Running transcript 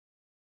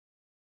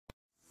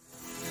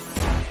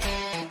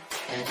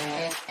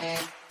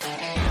Folks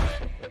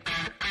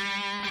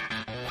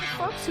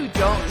who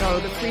don't know,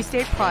 the Free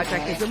State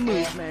Project is a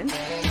movement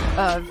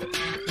of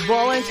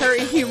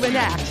voluntary human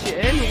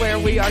action where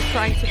we are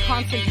trying to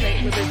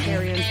concentrate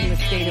libertarians in the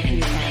state of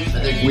New Hampshire.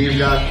 I think we've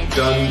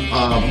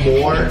done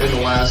more in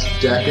the last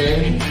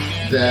decade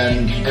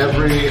than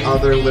every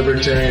other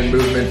libertarian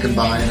movement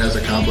combined has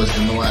accomplished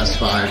in the last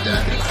 5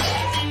 decades.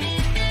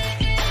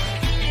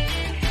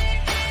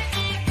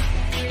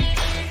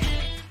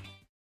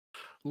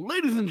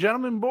 Ladies and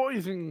gentlemen,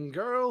 boys and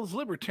girls,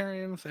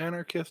 libertarians,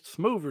 anarchists,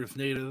 movers,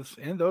 natives,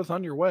 and those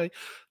on your way,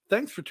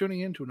 thanks for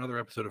tuning in to another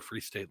episode of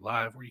Free State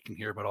Live, where you can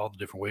hear about all the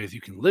different ways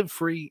you can live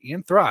free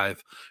and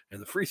thrive in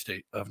the free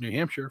state of New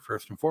Hampshire.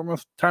 First and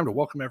foremost, time to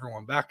welcome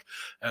everyone back.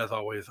 As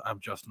always, I'm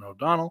Justin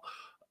O'Donnell,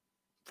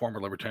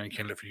 former Libertarian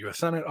candidate for U.S.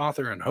 Senate,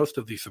 author, and host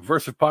of the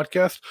Subversive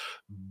podcast.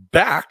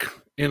 Back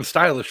in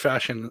stylish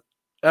fashion,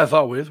 as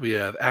always, we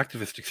have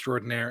activist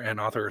extraordinaire and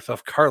author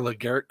herself, Carla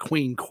Garrett,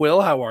 Queen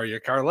Quill. How are you,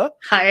 Carla?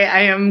 Hi,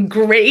 I am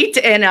great,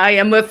 and I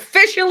am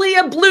officially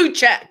a blue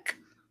check.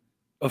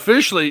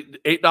 Officially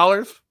 $8?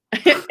 $8.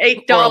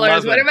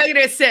 What am I going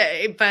to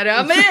say? But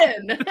I'm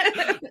in.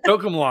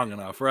 Took them long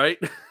enough, right?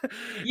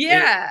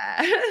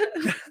 Yeah.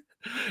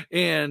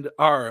 And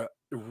our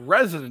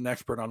resident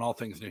expert on all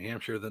things New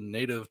Hampshire, the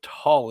native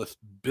tallest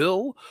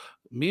Bill,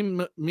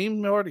 meme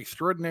lord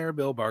extraordinaire,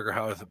 Bill Barger.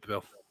 How is it,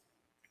 Bill?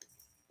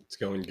 It's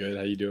going good.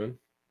 How you doing?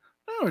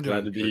 Oh, we're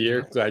glad to be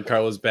here. Glad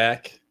Carla's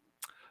back.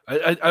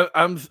 I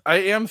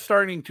am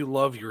starting to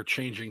love your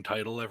changing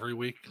title every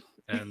week,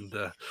 and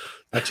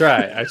I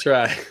try.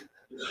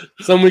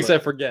 Some weeks I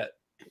forget.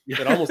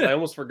 But I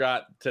almost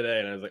forgot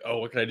today, and I was like, "Oh,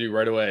 what can I do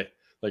right away?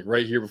 Like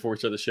right here before we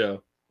start the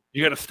show."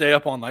 You got to stay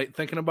up all night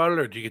thinking about it,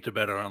 or do you get to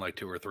bed around like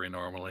 2 or 3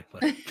 normally?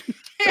 I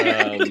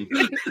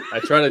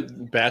try to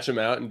batch them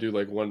out and do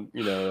like one,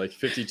 like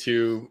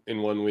 52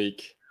 in 1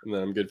 week. And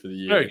then I'm good for the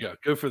year. There you go.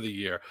 Good for the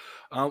year.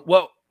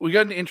 Well, we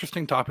got an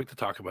interesting topic to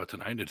talk about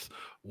tonight. It's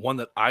one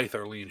that I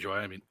thoroughly enjoy.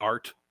 I mean,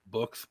 art,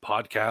 books,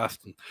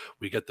 podcasts, and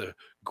we get the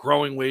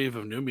growing wave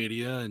of new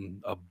media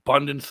and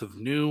abundance of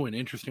new and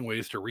interesting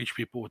ways to reach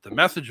people with the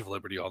message of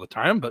liberty all the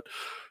time. But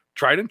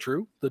tried and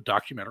true, the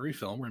documentary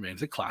film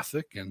remains a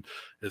classic and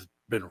has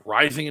been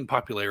rising in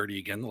popularity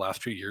again the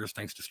last few years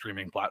thanks to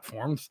streaming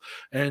platforms.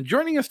 And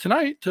joining us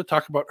tonight to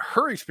talk about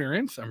her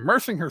experience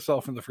immersing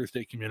herself in the Free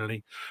State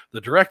community, the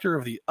director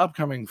of the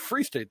upcoming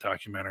Free State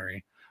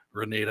documentary,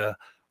 Renata,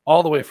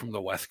 all the way from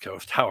the West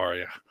Coast. How are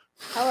you?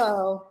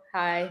 Hello.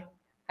 Hi.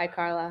 Hi,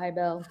 Carla. Hi,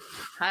 Bill.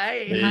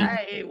 Hi. Hey.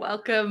 Hi.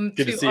 Welcome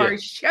Good to to see our you.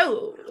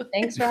 show.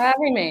 Thanks for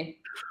having me.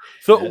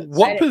 So Yeah,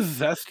 what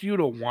possessed you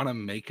to want to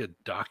make a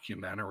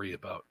documentary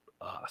about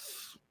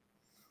us?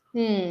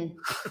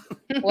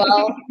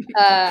 Well,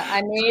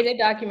 I made a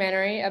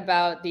documentary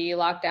about the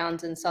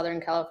lockdowns in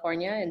Southern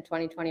California in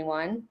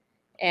 2021,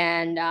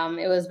 and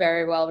it was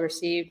very well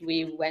received.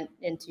 We went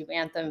into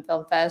Anthem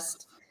Film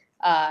Fest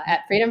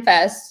at Freedom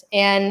Fest,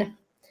 and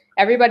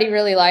everybody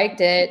really liked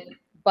it,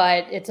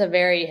 but it's a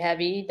very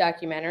heavy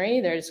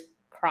documentary. There's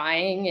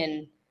crying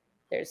and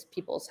there's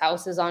people's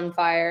houses on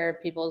fire,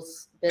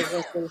 people's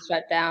businesses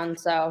shut down.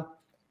 So,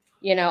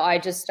 I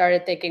just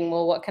started thinking,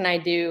 well, what can I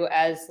do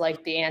as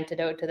like the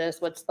antidote to this?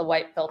 What's the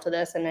white pill to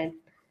this? And then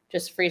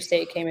just Free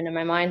State came into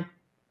my mind.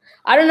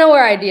 I don't know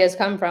where ideas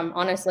come from,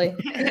 honestly.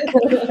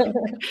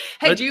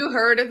 Had you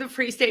heard of the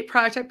Free State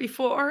Project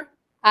before?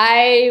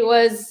 I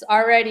was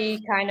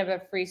already kind of a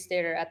Free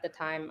Stater at the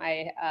time.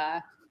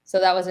 So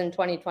that was in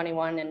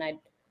 2021, and I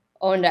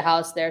owned a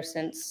house there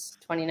since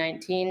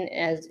 2019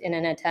 as in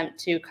an attempt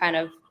to kind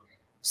of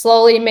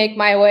slowly make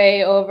my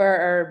way over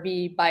or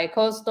be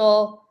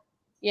bi-coastal,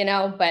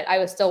 but I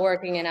was still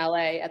working in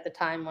LA at the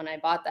time when I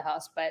bought the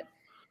house. But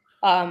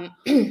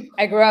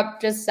I grew up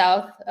just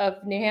south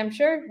of New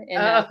Hampshire.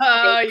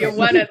 You're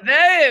one of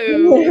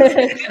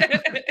those.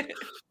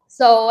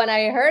 So when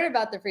I heard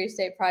about the Free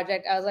State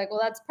Project, I was like, well,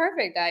 that's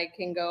perfect. I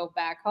can go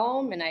back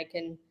home and I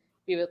can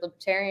be with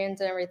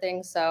libertarians and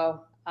everything.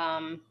 So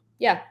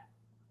yeah.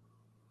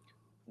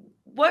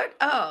 What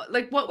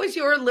was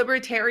your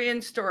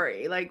libertarian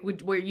story? Like,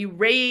 were you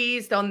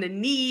raised on the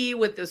knee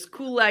with this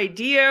cool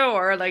idea,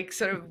 or like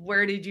sort of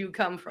where did you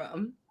come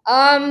from?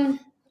 Well,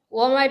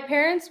 my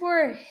parents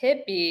were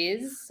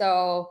hippies,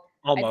 so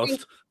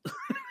Almost.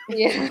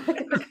 Yeah.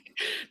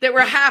 They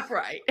were half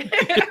right.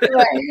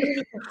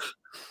 Right.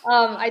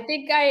 I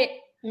think I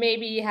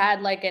maybe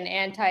had like an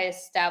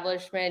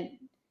anti-establishment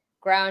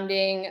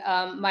grounding.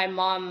 My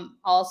mom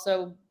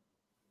also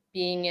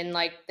being in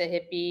like the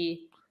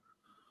hippie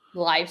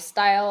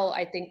lifestyle.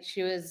 I think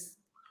she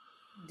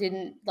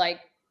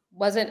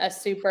wasn't a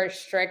super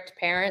strict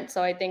parent.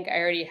 So I think I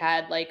already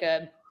had like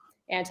a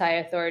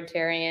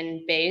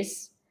anti-authoritarian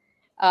base.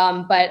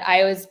 But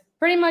I was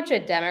pretty much a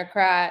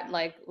Democrat,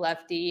 like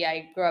lefty.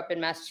 I grew up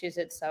in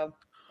Massachusetts, so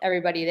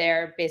everybody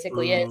there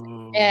basically is.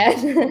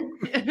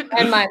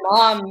 And my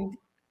mom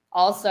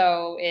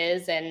also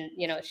is, and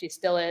she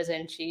still is,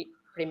 and she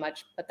pretty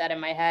much put that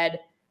in my head.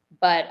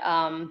 But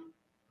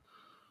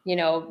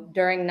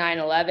during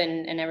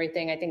 9/11 and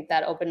everything, I think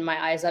that opened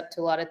my eyes up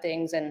to a lot of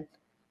things. And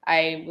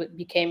I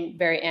became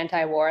very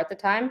anti-war at the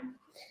time.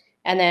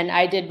 And then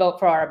I did vote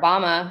for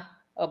Obama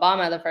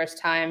the first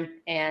time.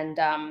 And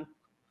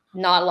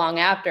not long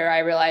after, I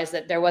realized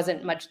that there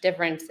wasn't much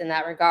difference in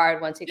that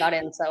regard once he got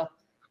in. So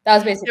that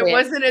was basically it.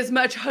 Wasn't as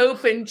much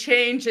hope and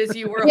change as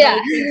you were Yeah.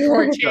 hoping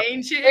for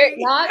changing.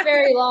 Not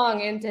very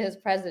long into his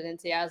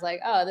presidency, I was like,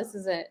 oh, this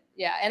isn't,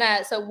 yeah.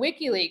 And so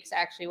WikiLeaks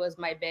actually was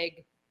my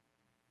big,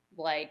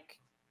 like,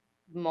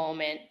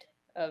 moment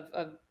of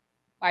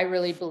I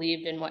really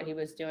believed in what he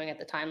was doing at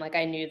the time. Like,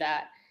 I knew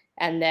that.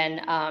 And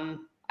then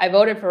I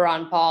voted for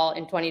Ron Paul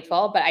in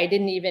 2012, but I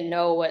didn't even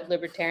know what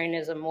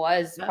libertarianism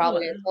was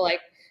probably until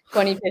like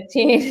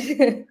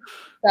 2015.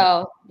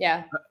 So,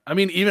 yeah. I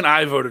mean, even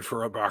I voted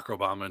for Barack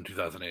Obama in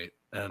 2008.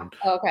 And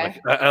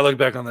Okay. like, I look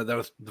back on that. That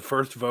was the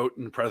first vote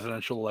in the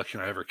presidential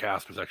election I ever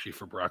cast was actually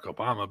for Barack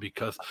Obama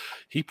because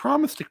he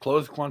promised to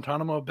close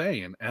Guantanamo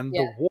Bay and end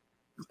the war.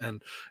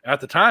 And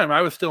at the time,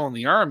 I was still in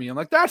the Army. I'm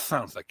like, that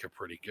sounds like a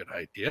pretty good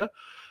idea.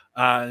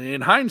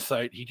 In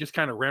hindsight, he just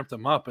kind of ramped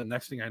them up. And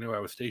next thing I knew, I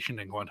was stationed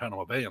in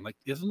Guantanamo Bay. I'm like,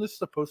 isn't this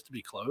supposed to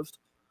be closed?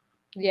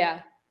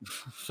 Yeah.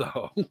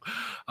 So,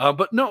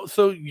 but no,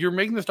 so you're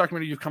making this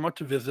documentary. You've come out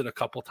to visit a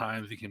couple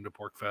times. You came to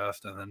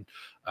PorcFest, and then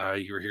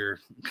you were here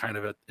kind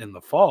of in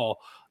the fall.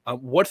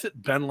 What's it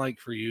been like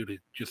for you to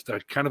just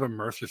kind of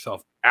immerse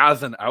yourself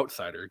as an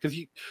outsider? Because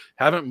you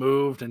haven't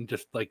moved and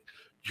just like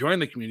join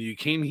the community. You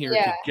came here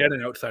to get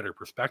an outsider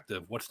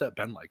perspective. What's that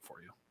been like for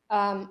you?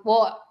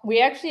 Well,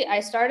 I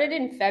started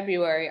in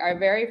February. Our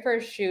very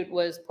first shoot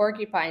was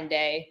Porcupine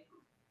Day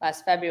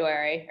last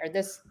February, or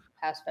this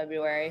past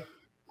February.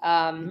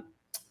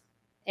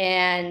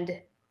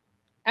 And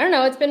I don't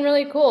know, it's been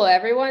really cool.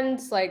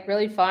 Everyone's like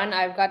really fun.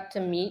 I've got to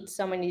meet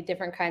so many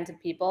different kinds of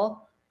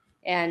people.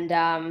 And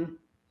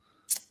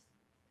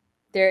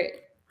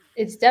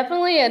it's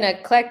definitely an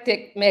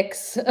eclectic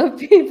mix of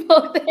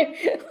people there.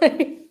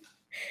 Like,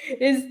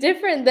 it's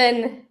different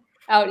than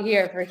out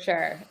here for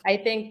sure. I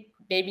think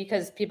maybe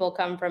because people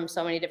come from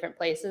so many different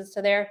places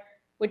to there,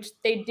 which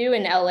they do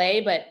in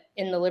LA, but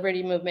in the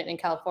liberty movement in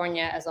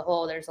California as a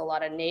whole, there's a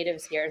lot of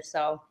natives here.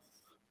 So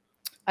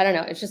I don't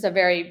know. It's just a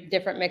very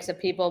different mix of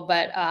people,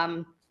 but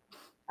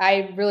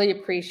I really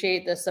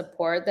appreciate the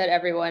support that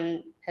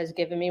everyone has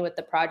given me with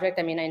the project.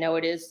 I mean, I know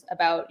it is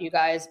about you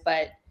guys,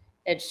 but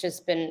it's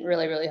just been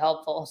really, really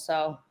helpful.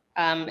 So,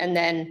 and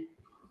then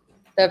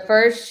the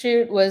first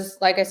shoot was,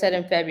 like I said,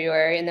 in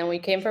February, and then we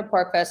came for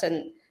PorcFest,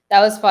 and that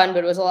was fun,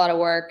 but it was a lot of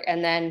work.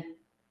 And then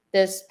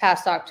this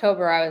past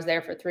October, I was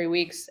there for 3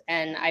 weeks,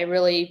 and I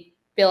really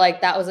feel like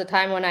that was a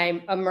time when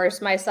I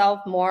immersed myself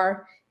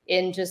more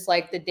in just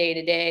like the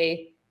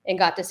day-to-day and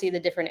got to see the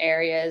different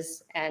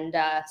areas. And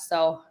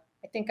so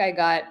I think I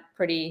got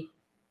pretty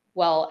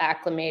well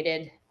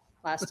acclimated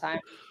last time.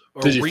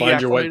 Did you find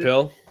your white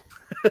pill?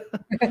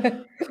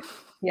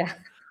 Yeah.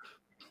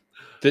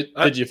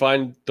 Did you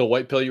find the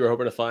white pill you were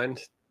hoping to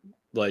find?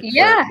 Like,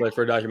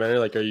 for a documentary?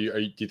 Like, do you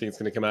think it's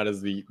going to come out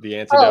as the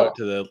antidote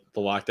to the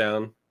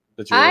lockdown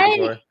that you were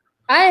looking for?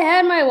 I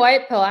had my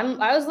white pill.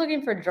 I was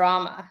looking for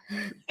drama.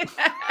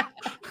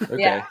 Okay.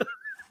 Yeah.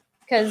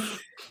 Because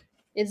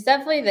it's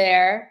definitely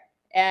there,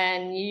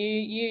 and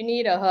you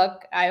need a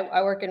hook.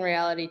 I work in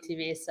reality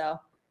TV, so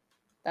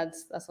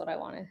that's what I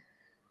wanted.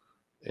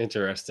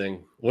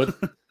 Interesting.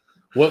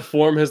 What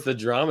form has the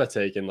drama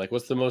taken? Like,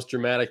 what's the most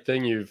dramatic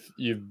thing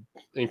you've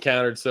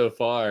encountered so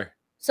far?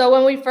 So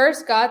when we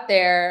first got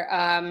there,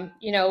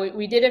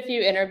 we did a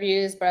few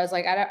interviews, but I was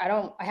like,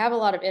 I have a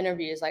lot of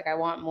interviews. Like, I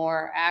want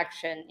more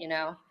action,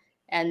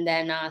 And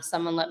then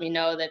someone let me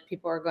know that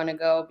people were going to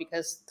go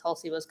because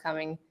Tulsi was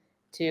coming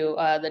to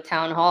the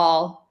town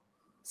hall.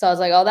 So I was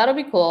like, oh, that'll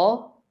be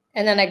cool.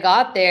 And then I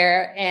got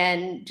there,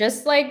 and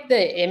just like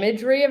the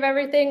imagery of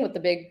everything with the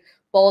big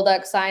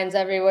Bolduc signs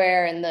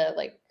everywhere and the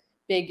like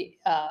big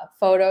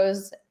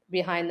photos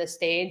behind the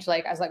stage,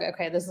 like I was like,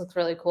 okay, this looks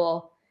really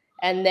cool.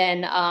 And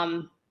then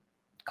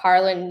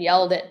Carlin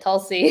yelled at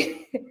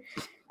Tulsi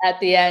at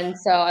the end.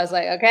 So I was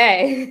like,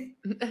 okay,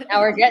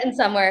 now we're getting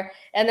somewhere.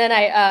 And then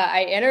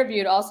I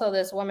interviewed also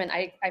this woman.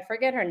 I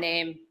forget her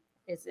name.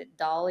 Is it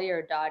Dolly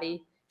or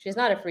Dottie? She's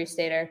not a Free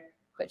Stater,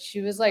 but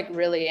she was like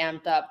really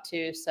amped up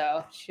too.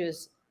 So she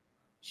was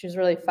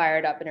really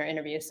fired up in her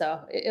interview.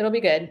 So it'll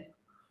be good.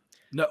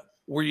 No,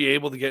 were you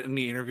able to get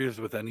any interviews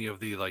with any of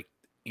the like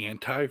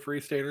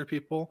anti-Free Stater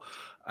people?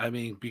 I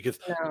mean, because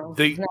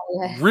they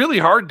really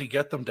hard to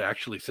get them to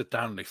actually sit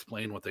down and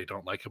explain what they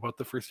don't like about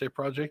the Free State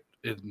Project.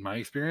 In my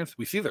experience,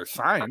 we see their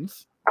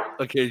signs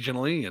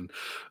occasionally, and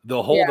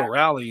they'll hold a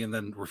rally and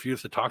then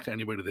refuse to talk to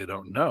anybody they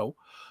don't know.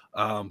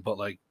 But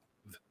like,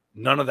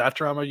 none of that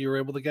drama you were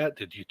able to get.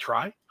 Did you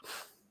try?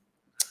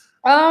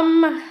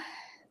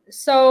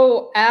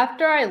 So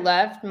after I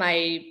left,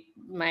 my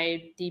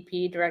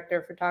DP, director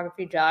of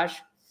photography,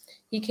 Josh,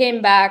 he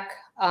came back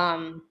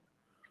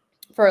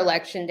for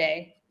election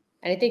day.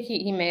 And I think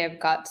he may have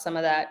got some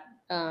of that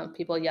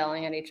people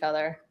yelling at each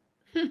other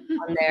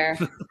on there,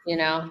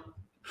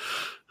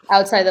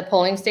 outside the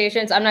polling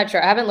stations. I'm not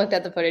sure. I haven't looked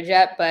at the footage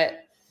yet,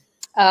 but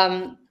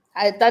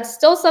that's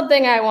still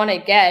something I want to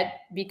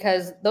get,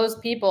 because those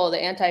people,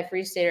 the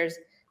anti-free staters,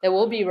 they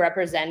will be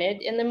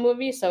represented in the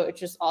movie. So it's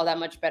just all that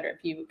much better if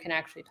you can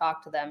actually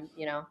talk to them,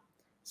 you know?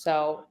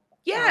 So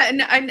yeah,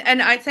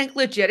 and I think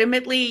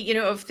legitimately, you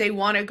know, if they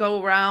want to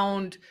go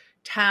around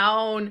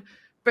town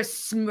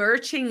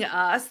besmirching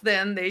us,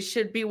 then they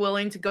should be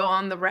willing to go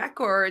on the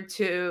record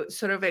to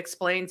sort of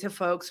explain to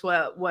folks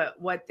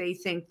what they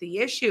think the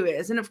issue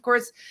is. And of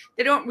course,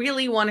 they don't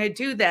really want to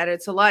do that.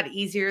 It's a lot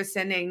easier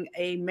sending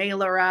a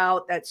mailer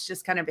out that's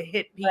just kind of a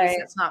hit piece, right.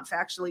 that's not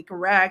factually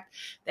correct,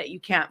 that you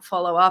can't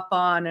follow up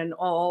on, and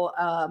all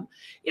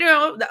you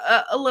know,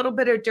 a little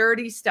bit of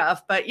dirty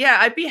stuff. But yeah,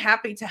 I'd be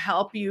happy to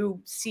help you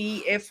see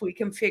if we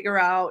can figure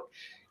out,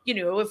 you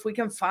know, if we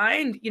can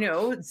find, you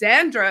know,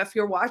 Xandra, if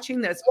you're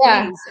watching this,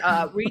 please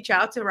reach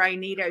out to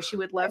Rhainita. She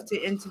would love to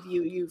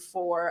interview you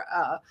for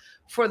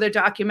the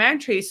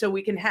documentary, so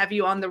we can have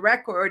you on the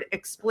record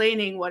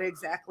explaining what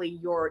exactly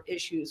your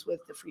issues with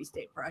the Free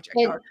State Project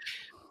are.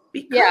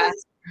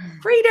 Because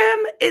freedom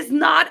is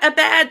not a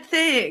bad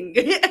thing.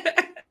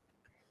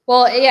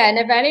 Well, yeah, and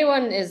if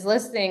anyone is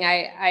listening,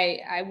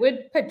 I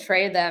would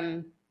portray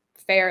them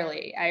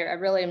fairly. I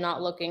really am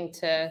not looking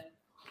to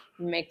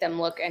make them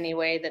look any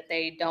way that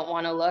they don't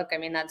want to look. I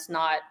mean, that's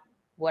not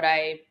what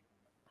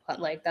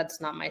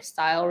that's not my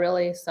style,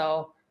 really.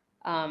 So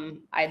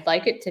I'd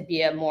like it to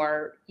be a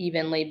more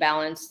evenly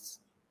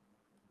balanced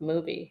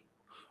movie.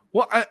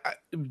 Well,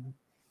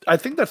 I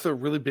think that's a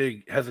really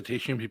big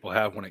hesitation people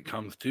have when it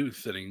comes to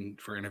sitting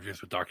for interviews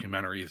with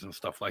documentaries and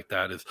stuff like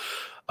that. Is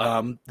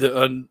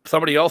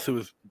somebody else who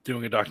was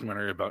doing a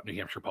documentary about New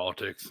Hampshire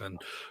politics and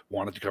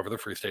wanted to cover the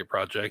Free State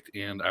Project,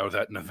 and I was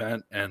at an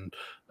event and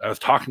I was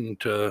talking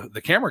to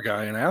the camera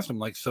guy and I asked him,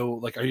 like, so,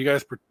 like, are you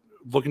guys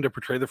looking to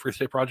portray the Free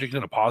State Project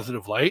in a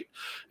positive light?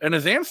 And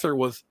his answer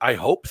was, I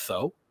hope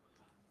so,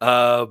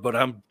 but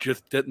I'm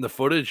just getting the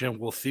footage and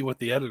we'll see what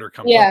the editor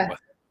comes up with.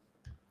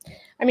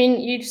 I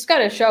mean, you just got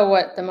to show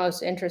what the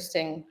most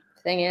interesting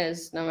thing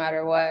is, no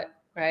matter what,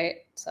 right?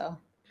 So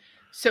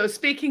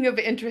speaking of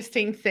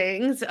interesting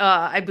things,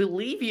 I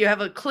believe you have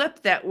a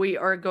clip that we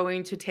are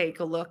going to take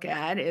a look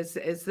at. Is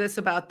this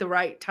about the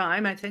right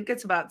time? I think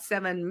it's about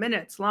 7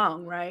 minutes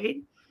long, right?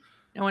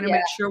 I want to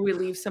make sure we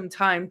leave some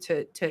time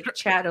to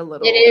chat a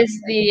little. It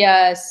is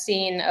the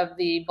scene of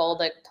the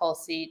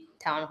Baldock-Tulsi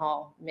town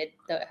hall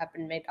that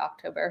happened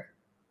mid-October.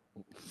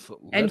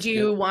 And do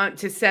you want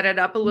to set it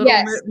up a little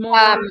bit more?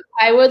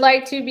 I would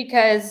like to,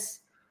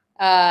 because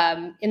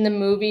in the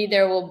movie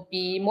there will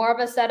be more of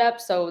a setup.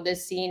 So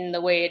this scene,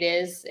 the way it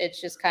is, it's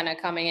just kind of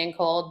coming in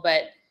cold.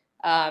 But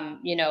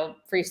you know,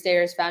 Free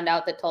Staters found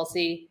out that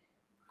Tulsi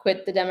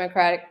quit the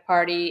Democratic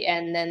Party,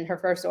 and then her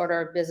first order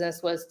of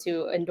business was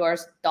to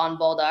endorse Don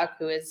Baldock,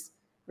 who is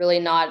really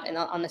not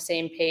on the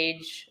same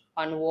page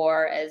on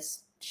war as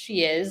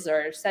she is,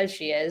 or says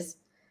she is.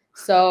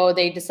 So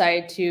they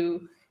decided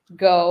to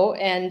go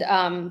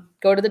to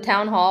the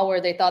town hall, where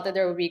they thought that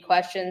there would be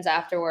questions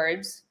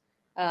afterwards.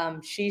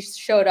 She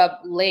showed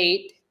up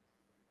late,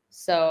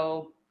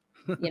 so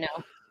you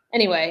know.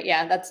 Anyway,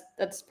 yeah,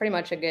 that's pretty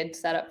much a good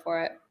setup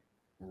for it.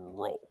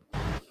 Roll.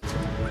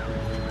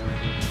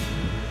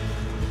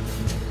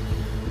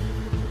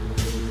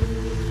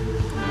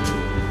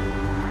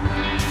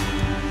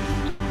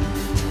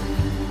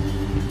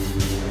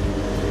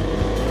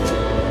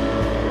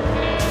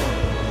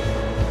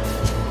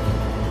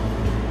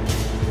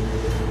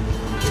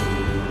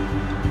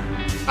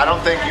 I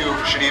don't think you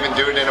should even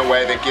do it in a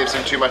way that gives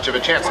him too much of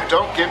a chance. Like,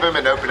 don't give him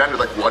an open-ended,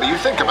 like, what do you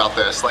think about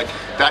this? Like,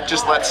 that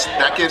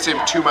gives him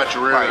too much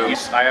room.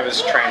 Right. I have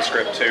his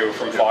transcript too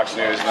from Fox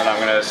News, and then I'm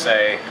gonna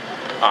say,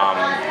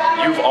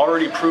 you've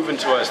already proven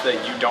to us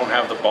that you don't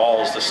have the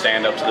balls to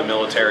stand up to the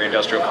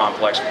military-industrial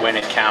complex when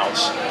it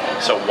counts.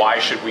 So why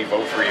should we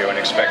vote for you and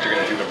expect you're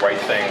going to do the right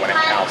thing when it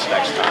counts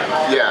next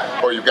time? Yeah,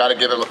 or you've got to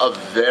give him a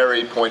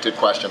very pointed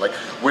question. Like,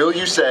 will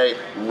you say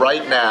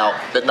right now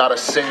that not a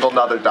single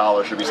other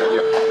dollar should be sent?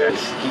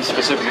 He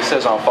specifically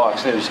says on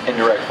Fox News,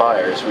 indirect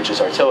fires, which is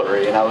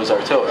artillery, and I was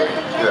artillery.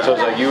 Yeah. So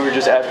it's like you were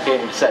just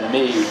advocating to send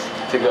me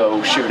to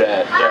go shoot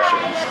at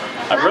Russians.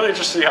 I'm really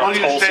interested to see how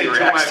Tulsi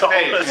reacts to all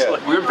this.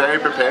 Yeah. We're very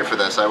prepared for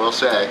this, I will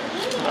say.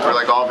 We're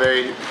like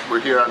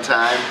we're here on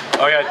time.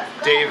 Oh yeah,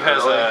 Dave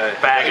has a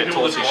bag of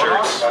Tulsi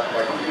shirts.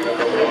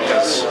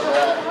 Because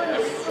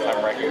if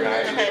I'm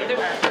recognized.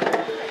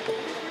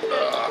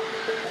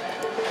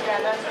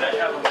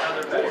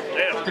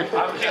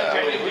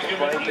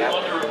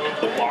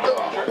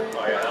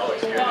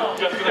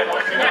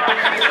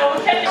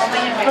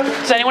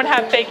 Does anyone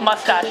have fake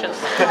mustaches?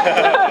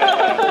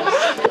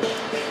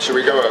 Should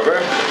we go over?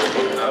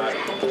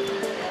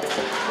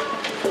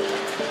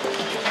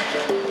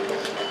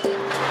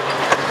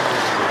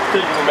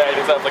 Taking the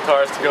magnets out of the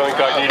cars to go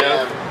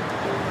incognito.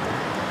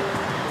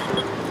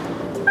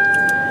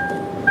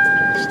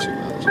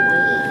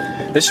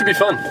 This should be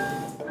fun.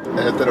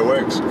 If that it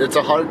works. It's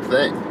a hard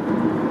thing,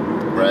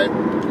 right?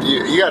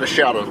 You got to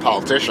shout at a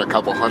politician a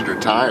couple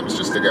hundred times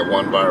just to get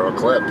one viral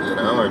clip, you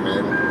know? I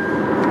mean,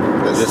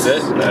 Is this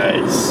it?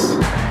 Nice.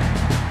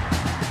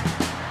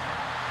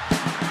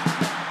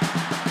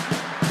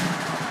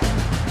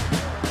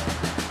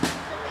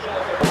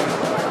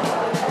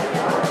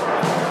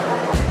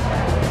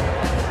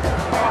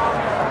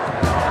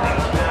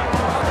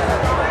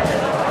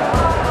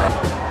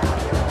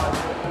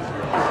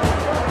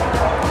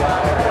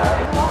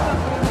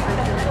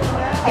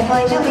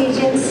 pledge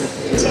allegiance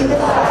to the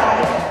flag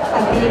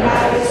of the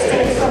United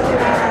States of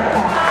America.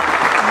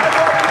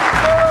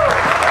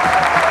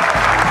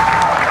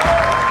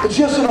 It's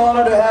just an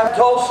honor to have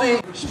Tulsi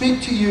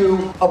speak to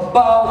you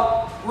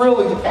about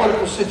really the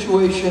political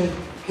situation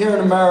here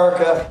in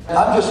America.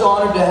 I'm just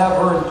honored to have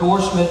her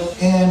endorsement.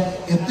 And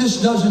if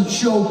this doesn't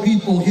show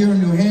people here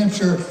in New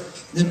Hampshire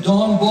that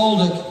Don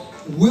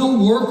Bolduc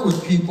will work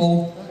with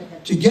people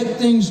to get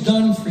things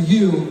done for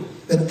you,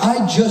 then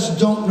I just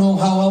don't know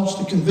how else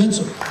to convince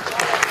them.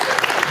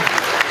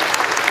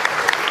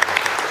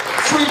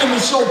 Freedom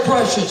is so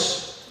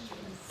precious.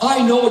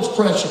 I know it's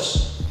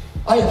precious.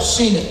 I have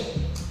seen it.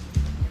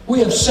 We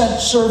have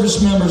sent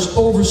service members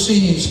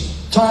overseas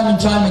time and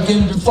time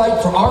again to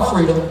fight for our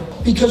freedom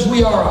because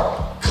we are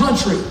a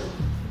country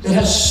that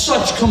has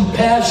such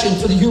compassion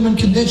for the human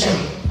condition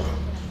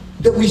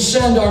that we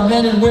send our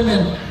men and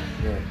women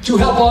to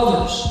help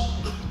others,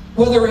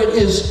 whether it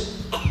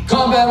is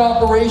combat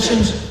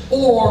operations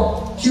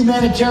or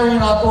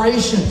humanitarian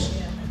operations.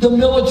 The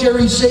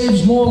military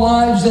saves more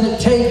lives than it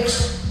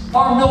takes.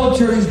 Our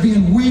military is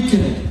being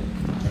weakened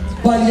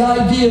by the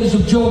ideas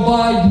of Joe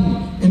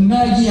Biden and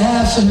Maggie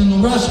Hassan and the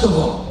rest of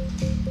them.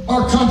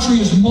 Our country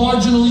is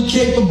marginally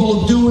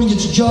capable of doing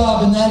its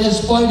job, and that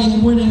is fighting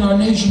and winning our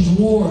nation's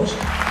wars.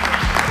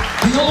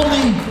 The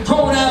only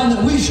pronoun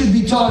that we should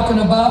be talking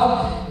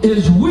about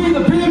is we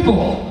the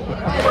people.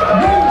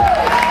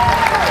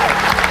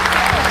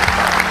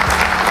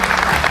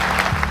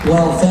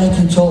 Well, thank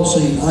you,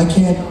 Tulsi. I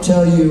can't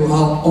tell you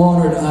how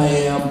honored I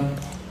am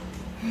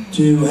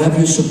to have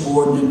your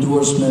support and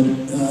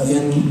endorsement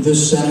in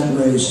this Senate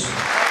race.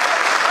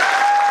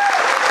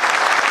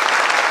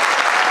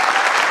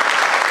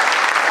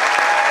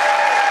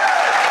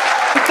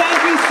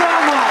 Thank you so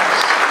much.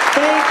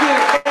 Thank you,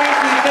 thank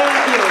you,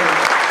 thank you.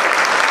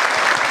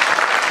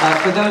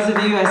 For those of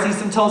you, I see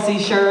some Tulsi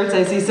shirts.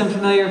 I see some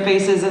familiar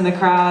faces in the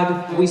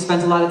crowd. We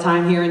spent a lot of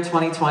time here in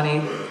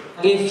 2020.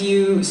 If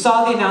you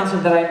saw the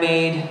announcement that I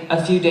made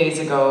a few days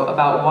ago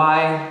about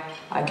why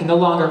I can no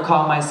longer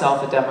call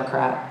myself a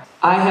Democrat,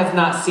 I have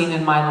not seen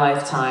in my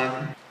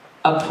lifetime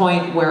a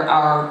point where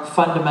our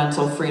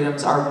fundamental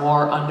freedoms are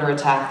more under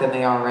attack than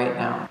they are right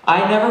now.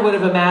 I never would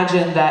have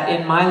imagined that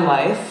in my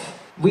life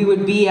we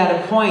would be at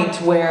a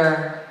point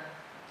where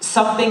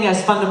something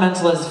as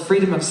fundamental as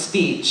freedom of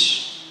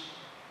speech,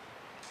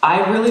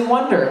 I really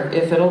wonder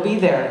if it'll be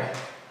there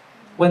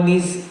when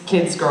these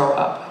kids grow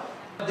up.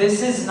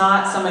 This is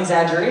not some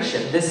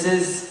exaggeration. This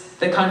is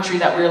the country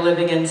that we're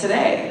living in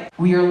today.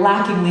 We are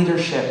lacking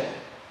leadership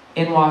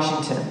in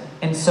Washington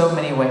in so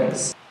many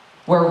ways.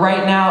 Where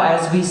right now,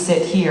 as we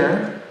sit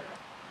here,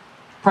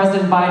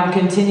 President Biden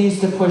continues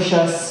to push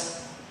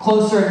us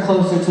closer and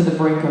closer to the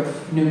brink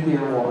of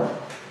nuclear war.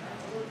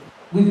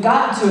 We've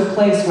gotten to a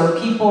place where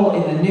people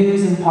in the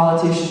news and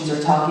politicians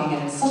are talking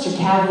in such a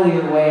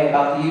cavalier way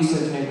about the use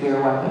of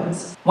nuclear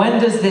weapons.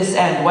 When does this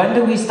end? When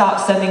do we stop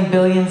sending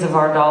billions of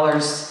our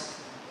dollars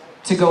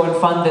to go and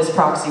fund this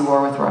proxy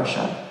war with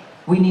Russia?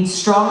 We need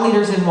strong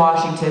leaders in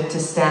Washington to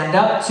stand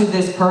up to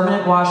this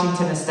permanent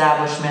Washington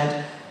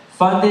establishment,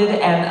 funded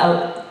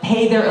and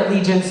pay their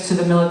allegiance to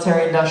the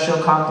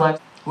military-industrial complex.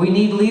 We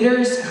need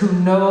leaders who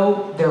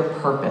know their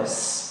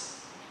purpose.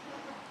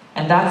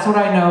 And that's what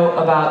I know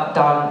about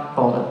Don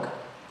Bolduc.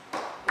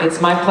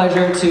 It's my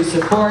pleasure to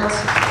support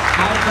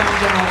my friend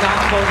General Don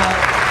Bolduc.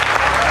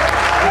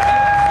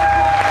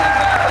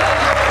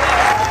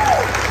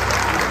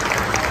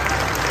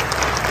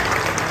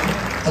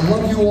 I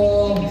love you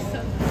all.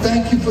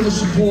 Thank you for the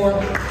support.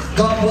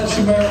 God bless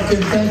America.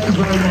 Thank you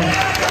very much.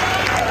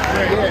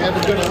 Have a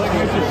good one.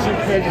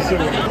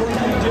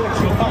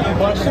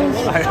 Questions?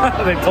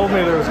 They told me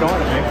there was going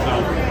to be.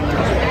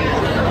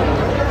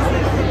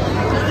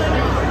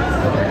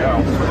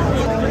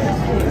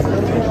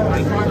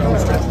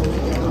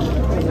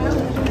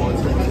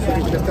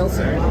 Thank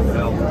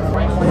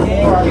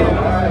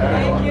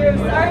you.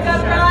 Sorry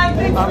about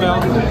that.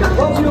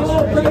 Love you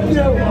all. Thank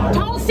you.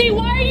 Tulsi,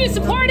 why are you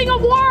supporting a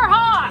war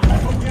hawk?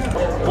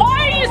 Why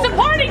are you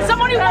supporting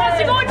someone who wants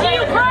to go into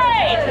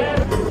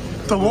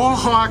Ukraine? The war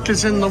hawk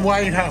is in the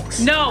White House.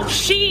 No,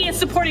 she is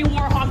supporting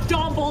war hawk.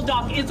 Don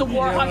Bolduc is a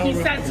war hawk. He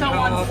said so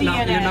on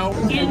CNN,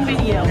 in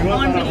video,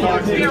 on video,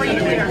 very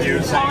clear,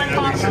 on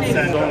Fox News.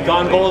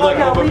 Don Bolduc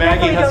over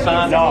Maggie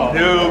Hassan.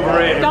 No,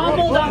 great. Don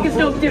Bolduc is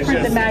no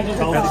different than Maggie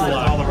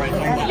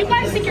Hassan. You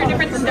guys think you're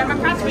different than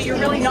Democrats, but you're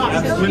really not.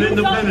 I'm an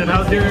independent.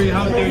 How dare you?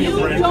 How dare you?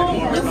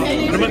 Don't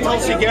listen. I'm a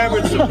Tulsi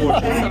Gabbard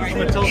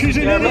supporter.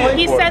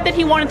 He said that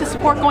he wanted to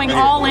support going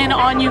all in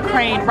on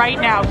Ukraine right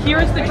now.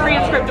 Here's the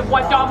transcript of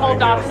what Don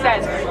Bolduc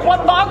says.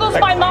 What boggles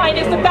my mind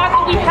is the fact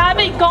that we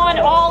haven't gone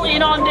all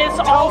in on this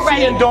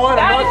already.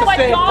 That is what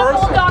Don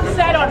Bolduc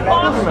said on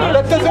Fox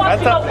News. He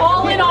wants to go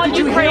all in on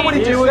Ukraine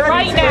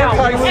right now.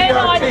 And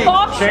on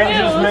Fox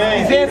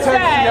News, he said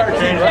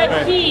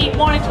that he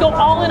wanted to go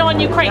all in on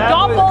Ukraine.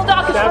 Don Bolduc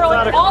Doc is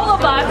throwing all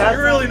of us.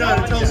 You're really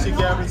not a Tulsi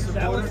Gabbard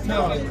supporter.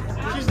 No,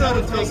 she's not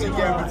a Tulsi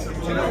Gabbard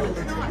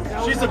supporter.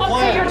 She's a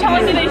plan. So you're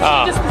telling me they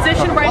changed this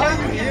position right now?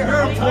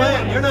 You're a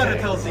plan. You're not a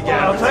Tulsi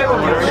Gabbard. I'll tell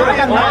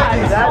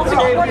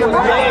you what, you're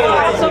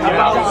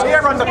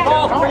here on the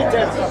false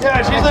pretense.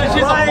 Yeah, she's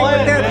a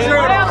plan. You're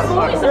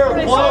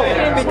a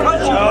plan.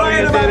 Because you're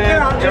lying about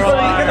there, I'm just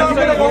saying you cannot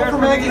get a vote for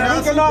Maggie. You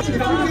cannot. If you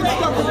get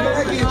stuck with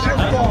Maggie, it's your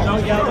fault.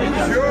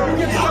 If you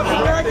get stuck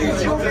with Maggie,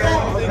 it's your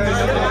fault.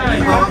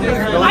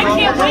 I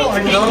can't wait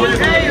to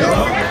meet you.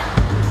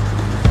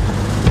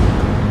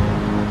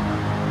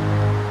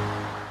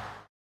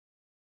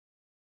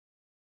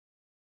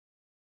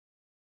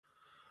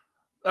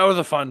 That was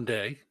a fun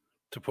day,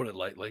 to put it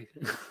lightly.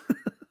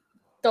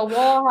 The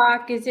wall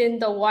hawk is in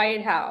the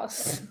White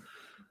House.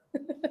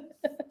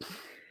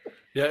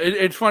 Yeah,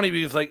 it's funny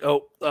because like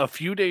a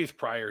few days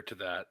prior to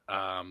that,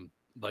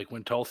 like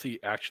when Tulsi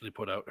actually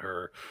put out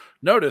her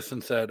notice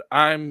and said,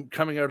 "I'm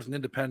coming out as an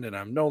independent.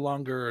 I'm no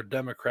longer a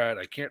Democrat.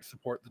 I can't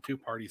support the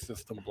two-party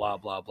system." Blah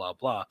blah blah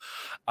blah.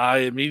 I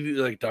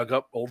immediately like dug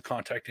up old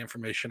contact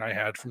information I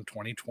had from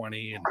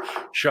 2020 and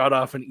shot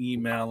off an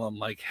email. I'm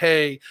like,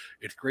 "Hey,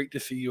 it's great to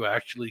see you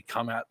actually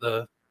come at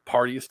the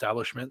party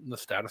establishment and the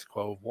status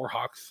quo of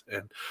Warhawks,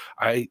 and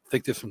I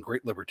think there's some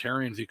great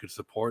libertarians you could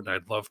support, and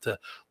I'd love to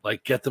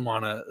like get them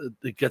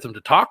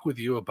to talk with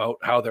you about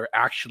how they're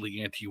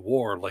actually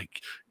anti-war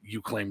like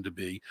you claim to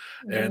be."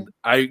 And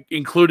I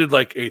included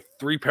like a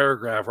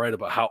 3-paragraph right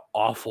about how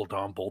awful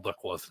Don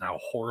Bolduc was and how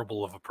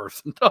horrible of a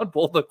person Don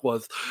Bolduc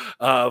was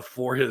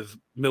for his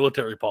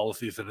military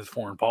policies and his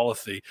foreign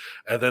policy.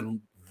 And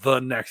then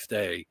the next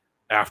day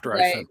after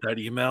I sent that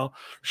email,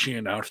 she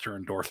announced her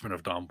endorsement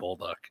of Don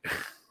Bolduc.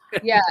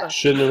 Yeah.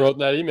 Shouldn't have wrote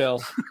that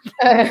email.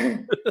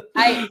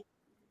 I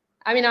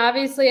mean,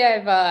 obviously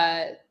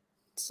I've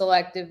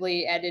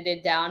selectively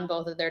edited down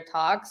both of their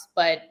talks,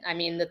 but I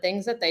mean, the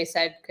things that they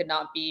said could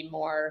not be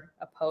more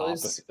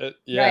opposed.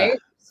 Right?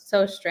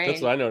 So strange.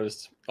 That's what I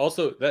noticed.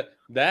 Also,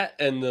 that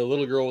and the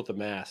little girl with the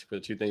mask were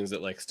the two things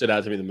that like stood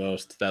out to me the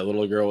most. That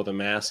little girl with the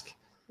mask.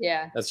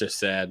 Yeah. That's just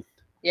sad.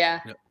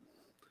 Yeah. Yep.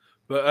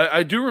 But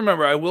I do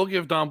remember, I will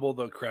give Don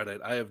Bolduc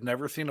credit. I have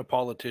never seen a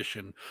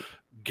politician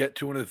get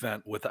to an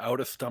event without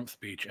a stump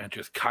speech and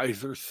just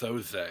Kaiser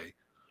Soze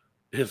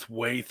his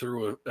way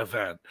through an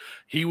event.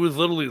 He was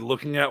literally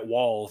looking at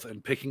walls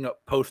and picking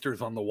up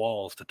posters on the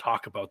walls to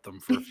talk about them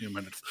for a few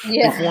minutes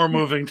before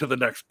moving to the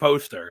next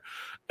poster.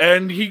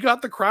 And he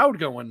got the crowd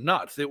going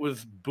nuts. It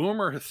was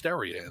boomer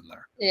hysteria in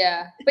there.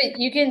 Yeah. But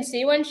you can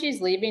see when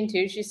she's leaving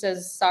too, she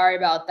says, "Sorry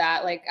about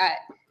that." Like,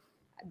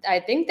 I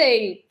think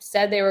they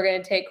said they were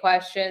going to take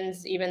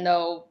questions, even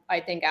though I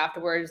think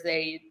afterwards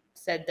they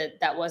said that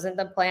that wasn't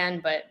the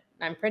plan, but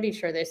I'm pretty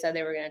sure they said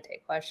they were going to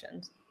take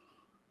questions.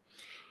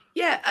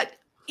 Yeah.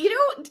 You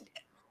know,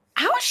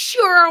 how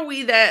sure are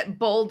we that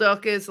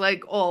Bolduc is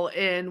like all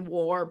in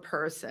war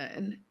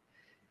person?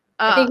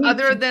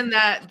 Other than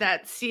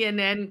that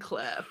CNN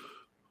clip.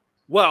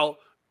 Well,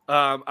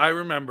 I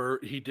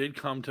remember he did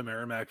come to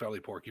Merrimack Valley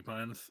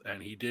Porcupines,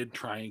 and he did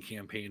try and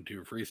campaign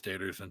to Free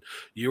Staters, and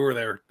you were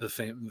there the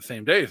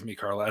same day as me,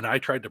 Carla, and I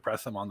tried to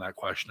press him on that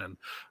question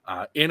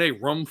in a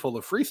room full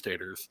of Free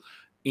Staters,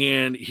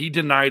 and he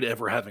denied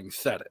ever having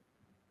said it.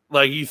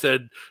 Like he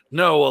said,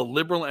 "No, a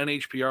liberal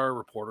NHPR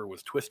reporter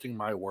was twisting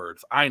my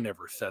words. I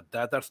never said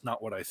that. That's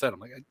not what I said." I'm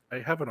like, I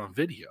have it on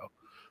video.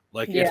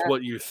 Like, it's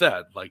what you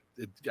said. Like,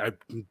 I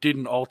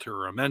didn't alter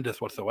or amend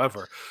this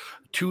whatsoever.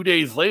 2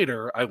 days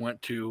later, I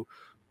went to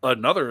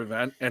another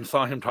event and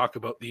saw him talk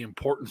about the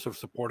importance of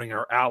supporting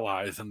our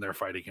allies in their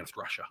fight against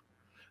Russia.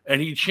 And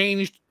he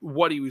changed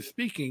what he was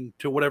speaking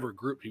to whatever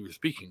group he was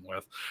speaking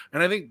with.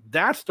 And I think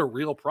that's the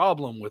real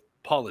problem with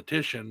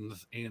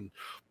politicians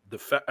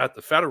at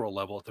the federal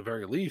level, at the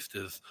very least,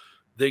 is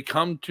they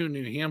come to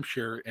New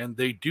Hampshire and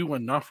they do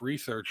enough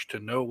research to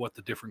know what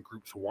the different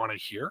groups want to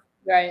hear.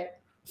 Right.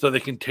 So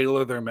they can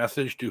tailor their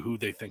message to who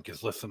they think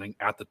is listening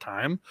at the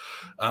time.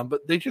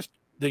 But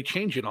they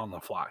change it on the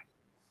fly.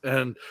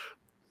 And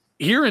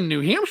here in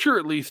New Hampshire,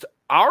 at least,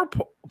 our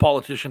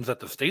politicians at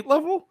the state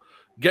level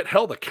get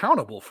held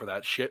accountable for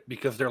that shit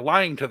because they're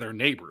lying to their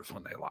neighbors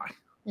when they lie.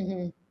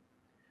 Mm-hmm.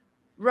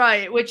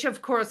 Right. Which,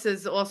 of course,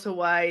 is also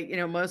why, you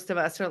know, most of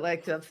us are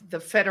like the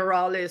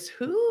federalists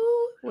who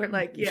we're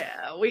like,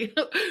 yeah, we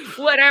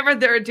whatever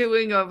they're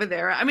doing over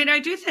there. I mean, I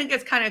do think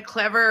it's kind of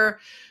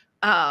clever.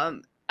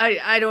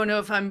 I don't know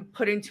if I'm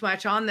putting too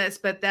much on this,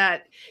 but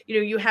that, you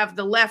know, you have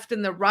the left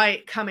and the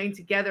right coming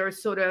together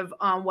sort of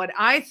on what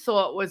I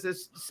thought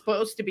was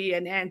supposed to be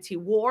an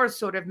anti-war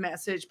sort of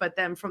message. But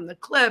then from the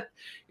clip,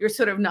 you're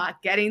sort of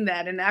not getting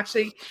that. And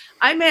actually,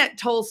 I met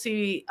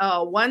Tulsi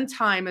one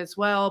time as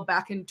well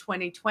back in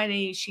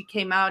 2020. She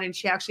came out and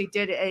she actually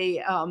did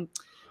a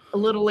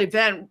little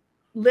event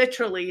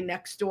literally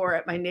next door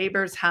at my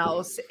neighbor's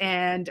house,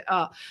 and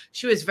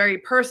she was very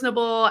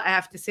personable. I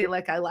have to say,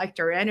 like, I liked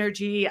her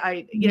energy.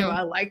 I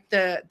liked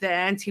the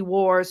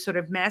anti-war sort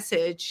of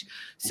message.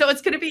 So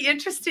it's going to be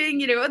interesting.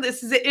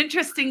 This is an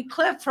interesting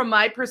clip from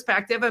my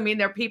perspective. I mean,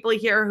 there are people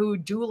here who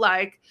do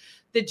like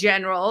the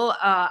general,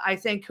 I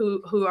think,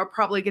 who are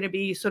probably going to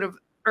be sort of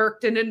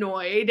irked and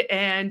annoyed,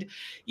 and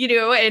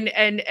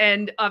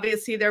and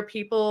obviously there are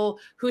people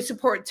who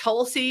support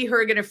Tulsi who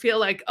are going to feel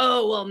like,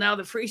 oh well, now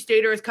the Free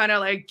Staters kind of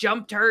like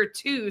jumped her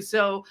too.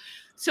 So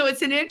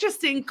it's an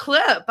interesting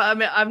clip.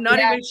 I'm not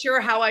even sure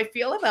how I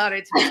feel about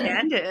it, to be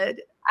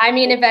candid. I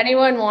mean, if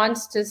anyone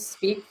wants to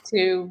speak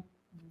to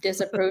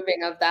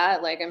disapproving of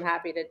that, like, I'm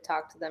happy to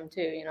talk to them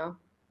too.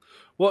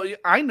 Well,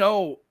 I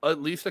know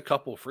at least a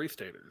couple Free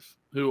Staters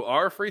who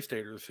are Free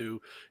Staters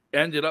who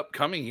ended up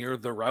coming here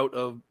the route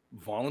of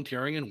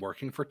volunteering and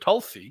working for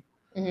Tulsi.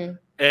 Mm-hmm.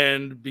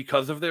 And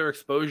because of their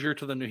exposure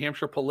to the New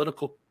Hampshire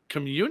political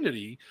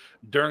community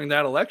during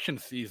that election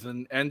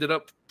season, ended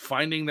up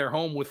finding their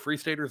home with Free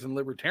Staters and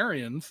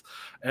Libertarians.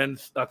 And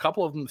a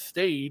couple of them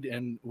stayed.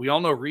 And we all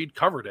know Reed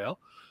Coverdale,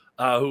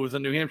 who was a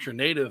New Hampshire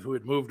native who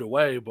had moved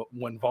away, but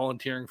when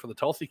volunteering for the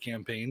Tulsi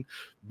campaign,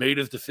 made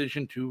his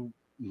decision to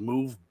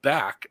move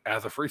back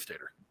as a Free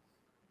Stater.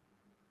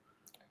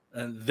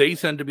 And they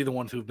tend to be the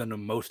ones who've been the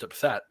most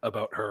upset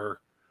about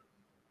her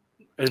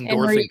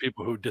endorsing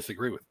people who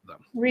disagree with them.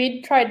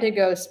 Reed tried to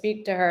go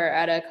speak to her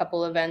at a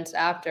couple events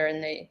after,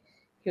 and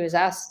he was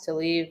asked to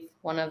leave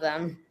one of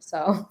them.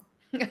 So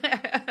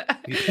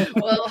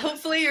well,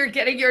 hopefully you're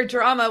getting your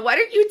drama. Why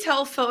don't you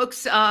tell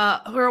folks who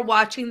are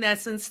watching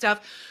this and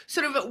stuff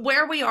sort of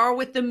where we are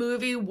with the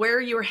movie, where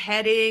you're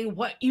heading,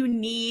 what you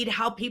need,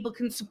 how people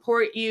can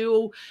support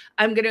you.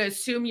 I'm going to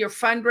assume you're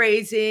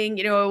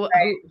fundraising,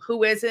 right.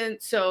 who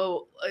isn't.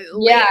 So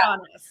lay it on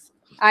us.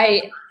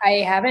 I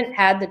haven't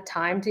had the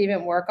time to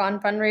even work on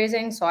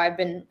fundraising, so I've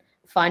been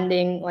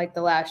funding like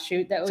the last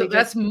shoot that we So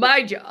that's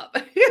my job.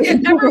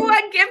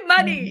 Everyone give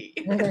money.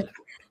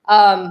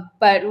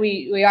 But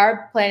we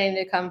are planning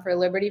to come for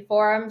Liberty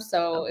Forum,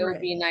 so it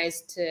would be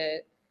nice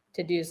to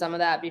do some of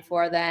that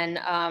before then.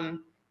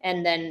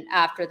 And then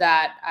after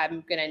that,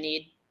 I'm gonna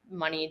need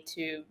money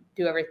to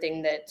do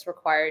everything that's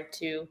required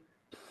to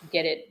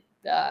get it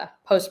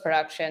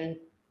post-production.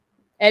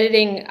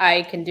 Editing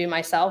I can do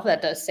myself.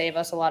 That does save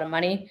us a lot of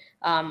money.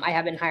 I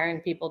have been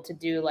hiring people to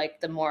do like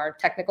the more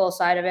technical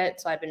side of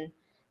it, so I've been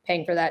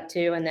paying for that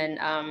too. And then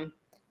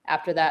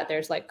after that,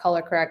 there's like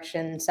color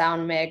correction,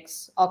 sound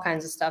mix, all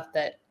kinds of stuff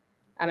that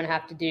I'm gonna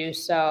have to do.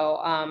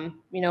 So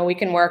we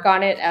can work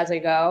on it as I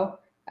go.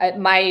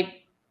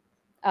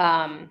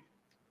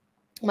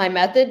 My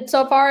method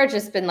so far has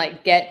just been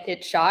like get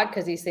it shot,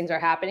 because these things are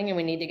happening and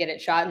we need to get it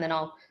shot, and then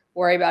I'll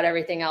worry about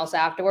everything else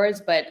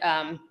afterwards. But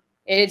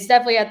it's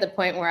definitely at the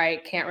point where I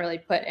can't really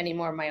put any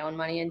more of my own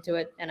money into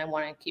it, and I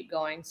want to keep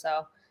going.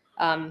 So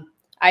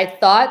I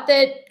thought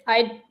that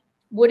I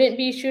wouldn't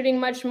be shooting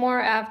much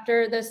more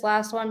after this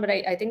last one, but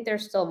I think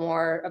there's still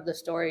more of the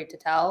story to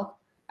tell.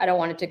 I don't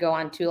want it to go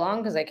on too long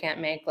because I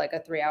can't make like a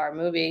 3-hour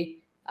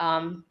movie.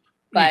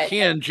 But you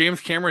can. James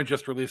Cameron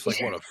just released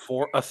like what,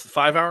 a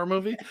 5-hour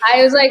movie?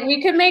 I was like,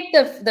 we could make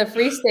the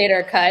Free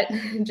Stater cut,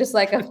 just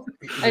like I'm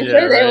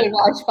sure they would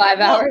watch 5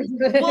 hours.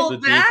 Well,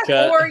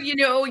 that, or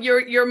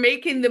you're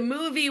making the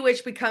movie,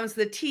 which becomes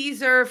the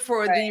teaser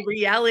for the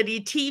reality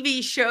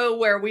TV show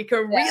where we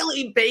can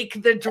really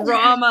bake the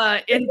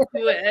drama into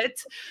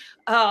it.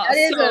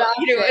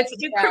 It's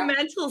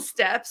incremental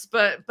steps,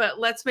 but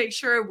let's make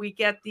sure we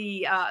get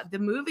the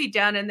movie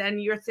done, and then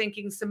you're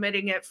thinking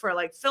submitting it for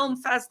like film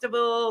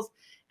festivals,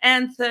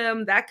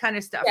 Anthem, that kind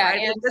of stuff, right?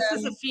 Anthem. This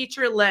is a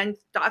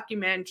feature-length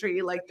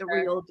documentary, like the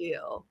real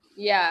deal.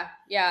 Yeah.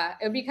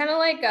 It would be kind of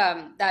like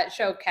that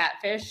show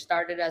Catfish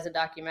started as a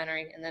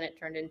documentary, and then it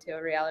turned into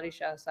a reality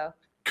show. So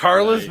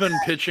Carla's been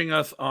pitching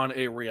us on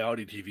a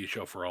reality TV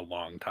show for a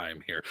long time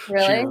here.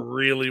 Really? She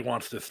really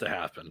wants this to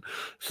happen.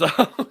 So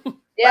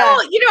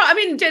well, I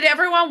mean, did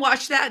everyone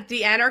watch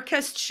The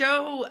Anarchist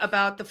show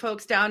about the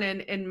folks down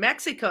in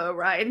Mexico,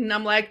 right? And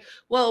I'm like,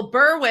 well,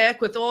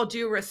 Berwick, with all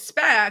due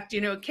respect,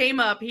 came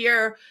up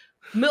here,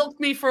 milked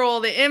me for all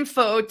the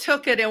info,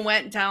 took it and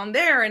went down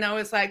there. And I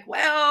was like,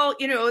 well,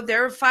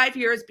 they're 5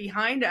 years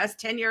behind us,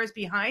 10 years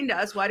behind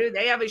us. Why do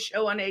they have a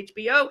show on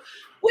HBO?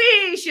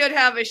 We should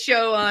have a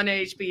show on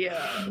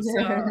HBO.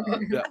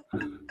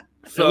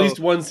 So at least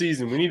one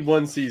season. We need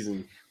one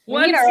season.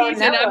 One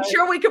season. I'm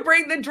sure we could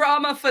bring the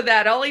drama for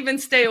that. I'll even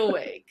stay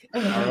awake.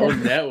 Our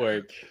own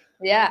network.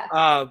 Yeah.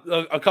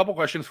 A couple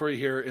questions for you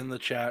here in the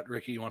chat.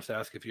 Ricky wants to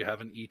ask if you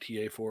have an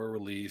ETA for a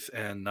release,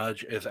 and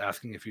Nudge is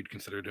asking if you'd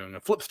consider doing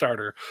a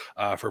Flipstarter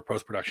for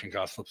post-production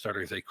costs.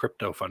 Flipstarter is a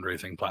crypto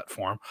fundraising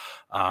platform.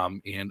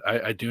 And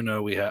I do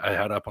know I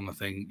had up on the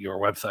thing, your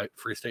website,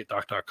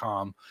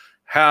 freestatedoc.com,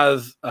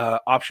 has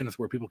options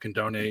where people can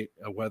donate,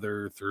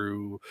 whether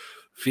through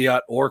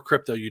fiat or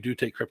crypto. You do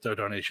take crypto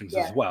donations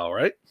as well,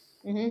 right?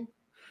 Mm-hmm.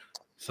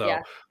 So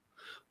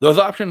those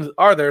options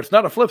are there. It's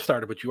not a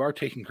Flipstarter, but you are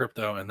taking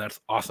crypto, and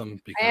that's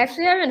awesome. I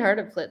actually haven't heard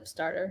of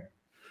Flipstarter.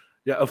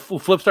 Yeah,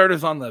 Flipstart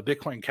is on the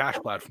Bitcoin Cash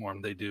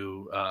platform. They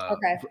do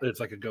Okay. It's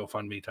like a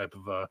GoFundMe type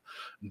of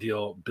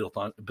deal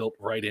built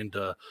right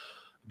into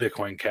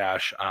Bitcoin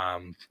Cash. A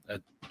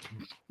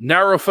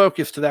narrow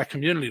focus to that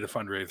community to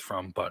fundraise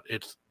from, but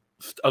it's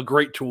a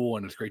great tool,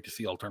 and it's great to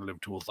see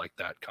alternative tools like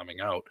that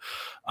coming out.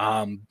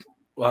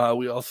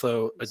 We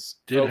also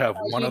did have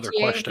one other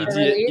question.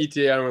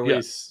 ETA on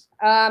release.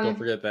 Don't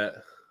forget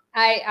that.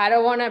 I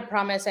don't want to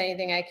promise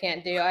anything I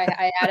can't do.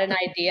 I had an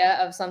idea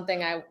of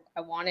something I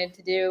wanted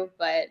to do,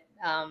 but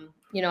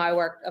you know, I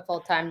work a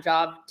full-time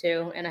job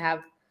too, and I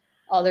have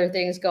other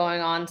things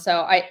going on.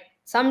 So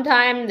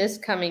sometime this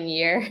coming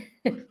year,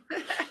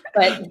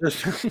 but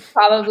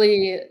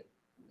probably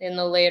in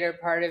the later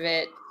part of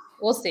it,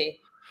 we'll see.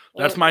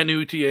 That's my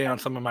new TA on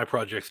some of my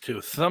projects too.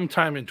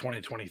 Sometime in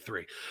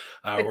 2023.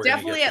 But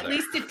definitely at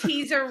least a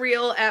teaser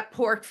reel at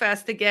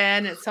PorcFest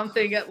again. It's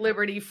something at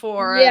Liberty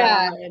Forum.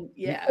 Yeah. And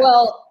yeah.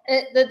 Well,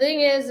 the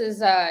thing is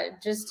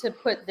just to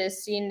put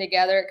this scene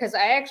together, because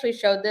I actually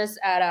showed this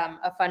at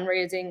a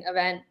fundraising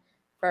event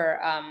for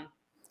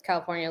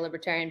California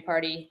Libertarian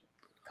Party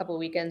a couple of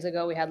weekends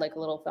ago. We had like a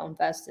little film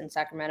fest in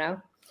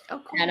Sacramento.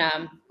 Oh, cool.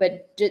 And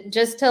but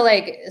just to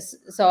like,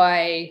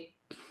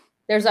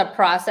 there's a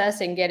process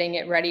in getting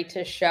it ready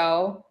to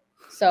show.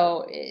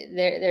 So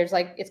there's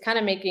like, it's kind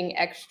of making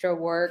extra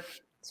work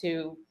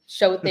to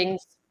show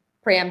things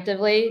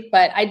preemptively,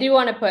 but I do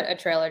want to put a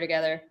trailer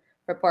together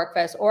for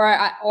PorcFest, or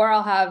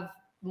I'll have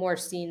more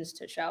scenes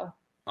to show.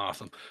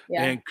 Awesome.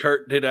 Yeah. And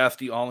Kurt did ask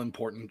the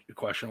all-important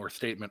question, or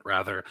statement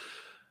rather.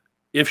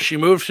 If she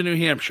moves to New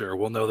Hampshire,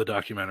 we'll know the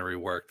documentary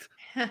worked.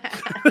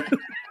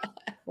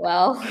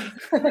 Well,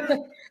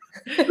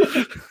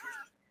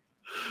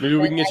 maybe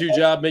we can get you a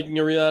job making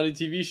a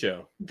reality TV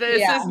show.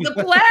 This is the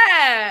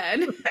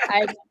plan.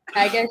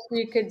 I guess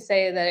you could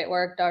say that it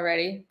worked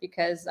already,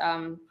 because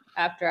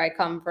after I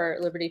come for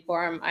Liberty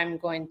Forum, I'm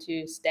going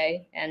to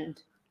stay,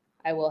 and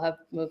I will have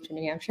moved to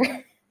New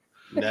Hampshire.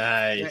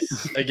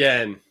 Nice.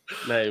 Again.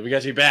 Nice. We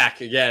got you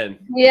back again.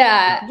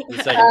 Yeah.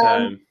 The second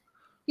time.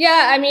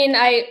 Yeah, I mean,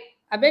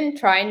 I've been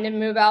trying to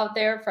move out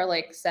there for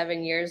like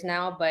 7 years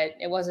now, but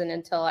it wasn't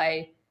until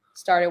I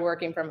started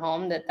working from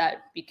home that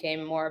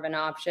became more of an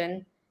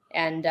option.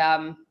 And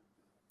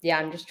yeah,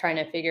 I'm just trying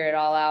to figure it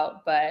all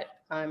out, but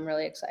I'm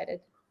really excited.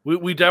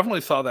 We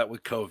definitely saw that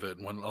with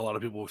COVID, when a lot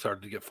of people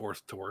started to get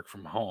forced to work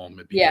from home.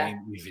 It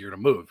became easier to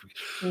move.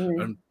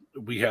 Mm-hmm. And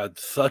we had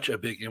such a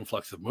big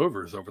influx of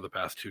movers over the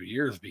past 2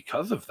 years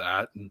because of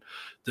that, and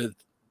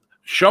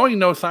showing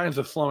no signs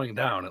of slowing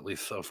down, at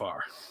least so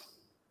far.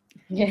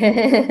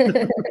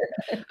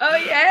 Oh,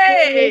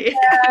 yay.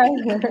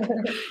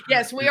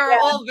 Yes, we are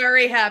all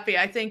very happy.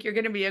 I think you're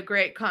going to be a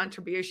great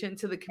contribution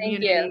to the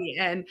community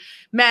and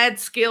mad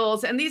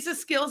skills. And these are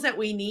skills that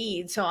we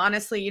need. So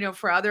honestly, you know,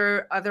 for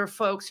other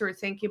folks who are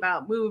thinking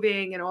about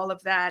moving and all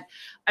of that,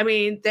 I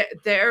mean,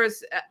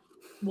 there's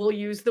we'll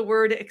use the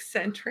word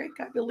eccentric,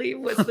 I believe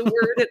was the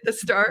word at the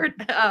start.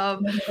 You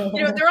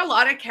know, there are a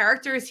lot of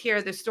characters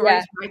here. The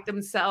stories write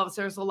themselves.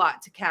 There's a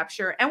lot to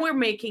capture, and we're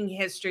making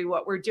history.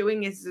 What we're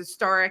doing is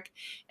historic.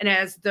 And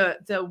as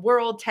the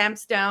world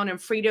tamps down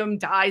and freedom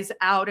dies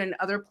out in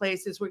other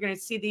places, we're going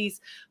to see these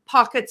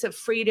pockets of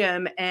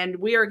freedom, and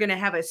we are going to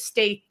have a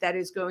state that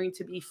is going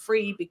to be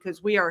free,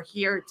 because we are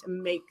here to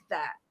make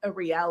that a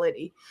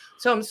reality.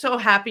 So I'm so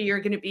happy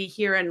you're going to be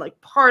here and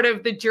like part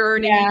of the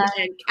journey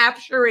and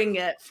capturing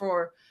it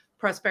for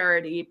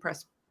prosperity,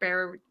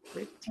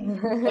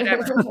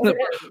 whatever.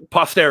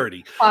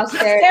 Posterity.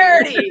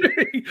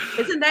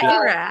 Isn't that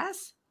your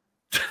ass?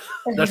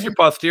 That's your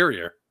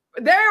posterior.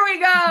 There we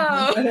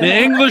go. The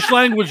English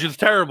language is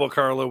terrible,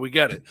 Carla. We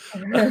get it.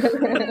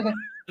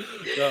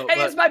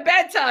 Hey, it's my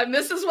bedtime.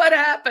 This is what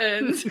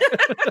happens.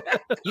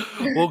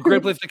 Well,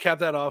 great place to cap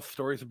that off.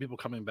 Stories of people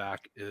coming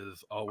back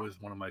is always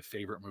one of my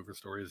favorite mover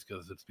stories,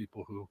 because it's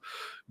people who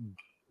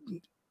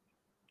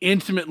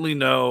intimately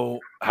know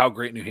how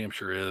great New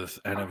Hampshire is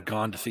and have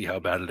gone to see how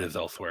bad it is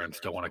elsewhere and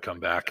still want to come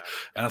back.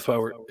 And that's why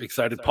we're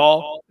excited.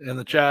 Paul in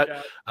the chat,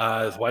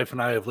 his wife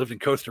and I have lived in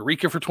Costa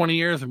Rica for 20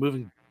 years and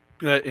moving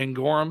in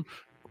Gorham.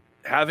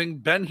 Having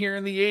been here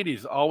in the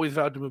 80s, always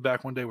vowed to move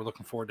back one day. We're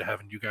looking forward to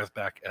having you guys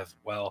back as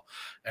well.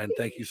 And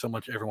thank you so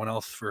much, everyone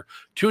else, for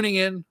tuning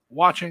in,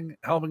 watching,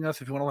 helping us.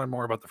 If you want to learn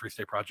more about the Free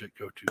State Project,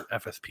 go to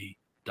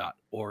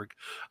fsp.org.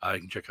 You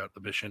can check out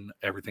the mission,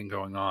 everything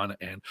going on,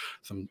 and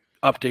some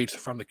updates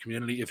from the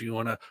community. If you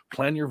want to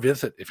plan your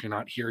visit, if you're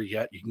not here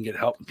yet, you can get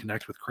help and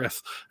connect with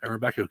Chris and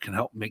Rebecca, who can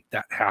help make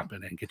that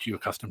happen and get you a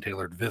custom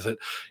tailored visit.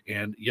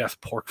 And yes,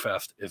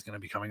 PorcFest is going to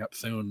be coming up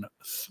soon,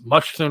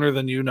 much sooner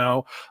than you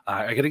know.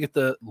 I got to get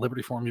the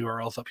Liberty Forum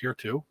URLs up here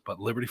too, but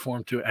Liberty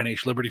Forum to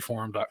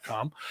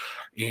nhlibertyforum.com.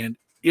 And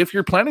if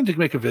you're planning to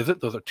make a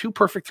visit, those are 2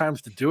 perfect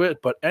times to do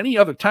it. But any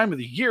other time of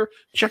the year,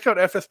 check out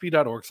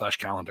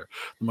fsb.org/calendar,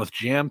 the most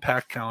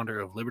jam-packed calendar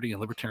of liberty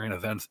and libertarian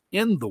events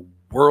in the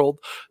world.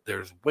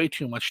 There's way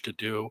too much to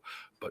do,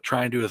 but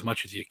try and do as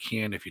much as you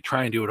can. If you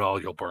try and do it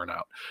all, you'll burn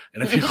out.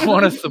 And if you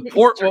want to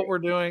support what we're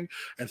doing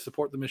and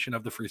support the mission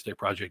of the Free State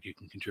Project, you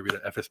can contribute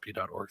at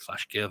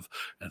fsb.org/give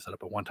and set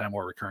up a one-time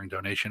or recurring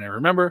donation. And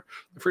remember,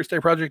 the Free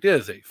State Project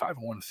is a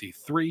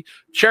 501c3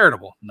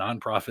 charitable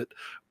nonprofit.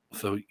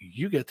 So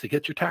you get to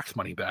get your tax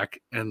money back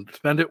and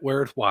spend it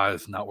where it's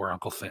wise, not where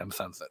Uncle Sam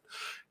sends it.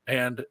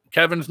 And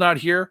Kevin's not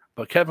here,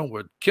 but Kevin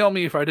would kill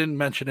me if I didn't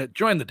mention it.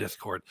 Join the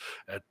Discord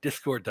at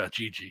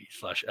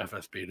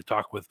discord.gg/FSB to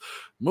talk with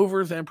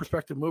movers and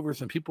prospective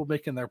movers and people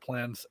making their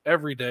plans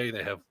every day.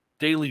 They have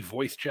daily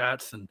voice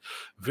chats and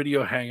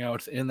video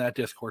hangouts in that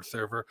Discord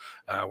server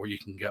where you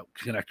can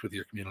connect with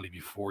your community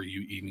before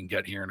you even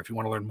get here. And if you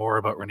want to learn more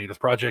about Renita's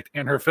project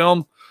and her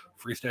film,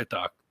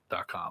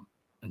 freestatedoc.com.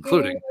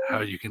 including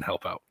how you can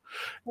help out.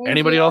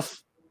 Anybody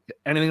else?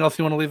 Anything else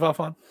you want to leave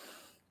off on?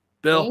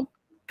 Bill,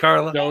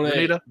 Carla,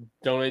 Renita?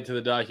 Donate to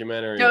the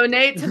documentary.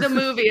 Donate to the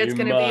movie. It's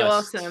going to be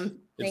awesome.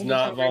 It's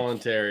not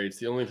voluntary. It's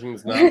the only thing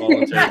that's not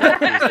voluntary.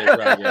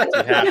 You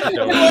have to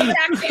donate.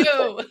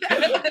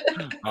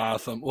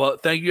 Awesome. Well,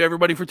 thank you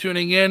everybody for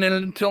tuning in, and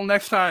until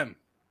next time,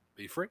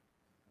 be free.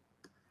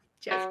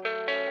 Cheers.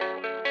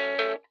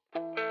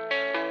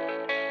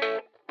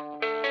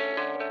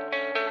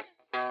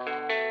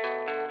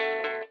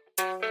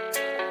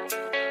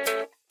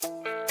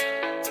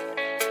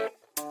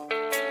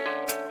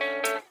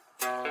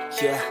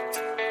 Yeah,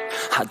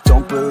 I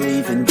don't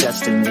believe in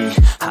destiny.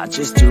 I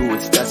just do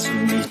what's best for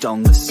me.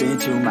 Don't listen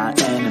to my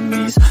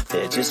enemies.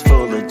 They're just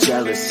full of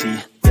jealousy.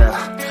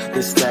 Yeah,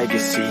 this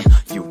legacy,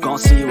 you gon'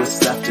 see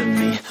what's left of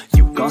me.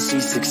 You gon' see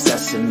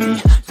success in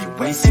me.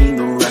 You ain't seen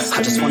the rest of me.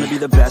 I just wanna be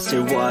the best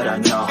at what I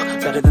know.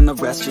 Better than the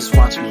rest, just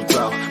watch me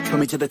grow. Put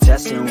me to the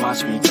test and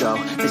watch me go.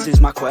 This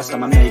is my quest,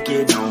 I'ma make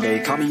it known.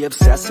 They call me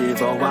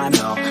obsessive, oh I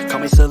know. Call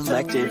me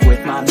selective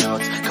with my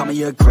notes. Call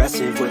me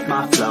aggressive with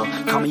my flow.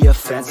 Call me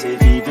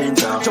offensive even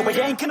though Joey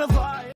ain't gonna lie.